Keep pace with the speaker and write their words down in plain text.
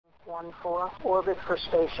1-4, orbit for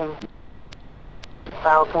spacing.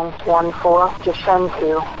 Falcon 1-4, descend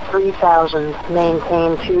to 3000,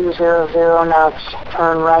 maintain 200 knots,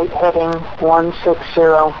 turn right heading 160,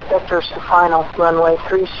 vectors to final, runway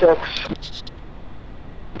 36.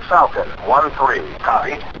 Falcon 1-3,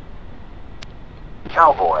 copy.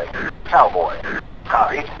 Cowboy,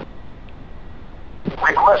 copy.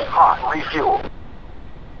 Request hot refuel.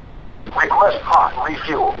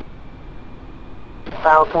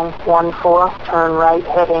 Falcon 1-4, turn right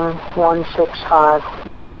heading 165.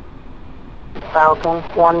 Falcon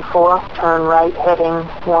 1-4, turn right heading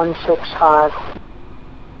 165.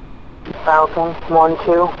 Falcon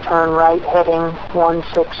 1-2, turn right heading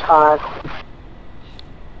 165.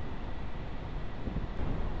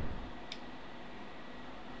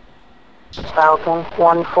 Falcon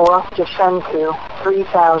 1-4, descend to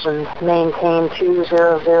 3000, maintain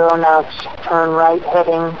 200 knots, turn right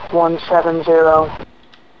heading 170.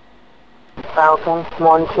 Falcon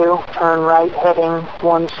 1-2, turn right heading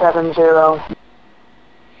 170.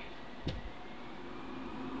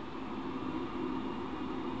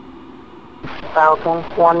 Falcon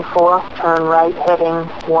 1-4, turn right heading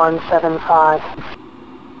 175.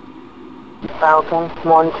 Falcon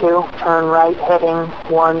 1-2, turn right heading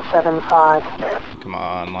 175. Come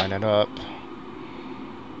on, line it up.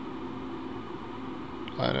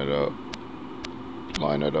 Line it up.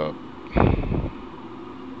 Line it up.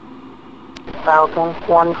 Falcon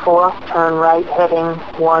 1-4, turn right heading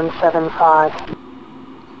 175.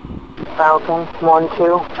 Falcon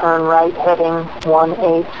 1-2, turn right heading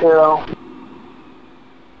 180.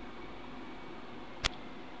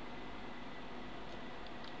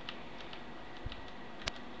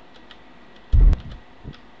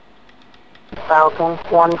 Falcon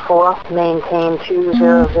 1-4, maintain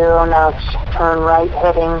 200 knots, turn right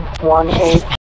heading 18.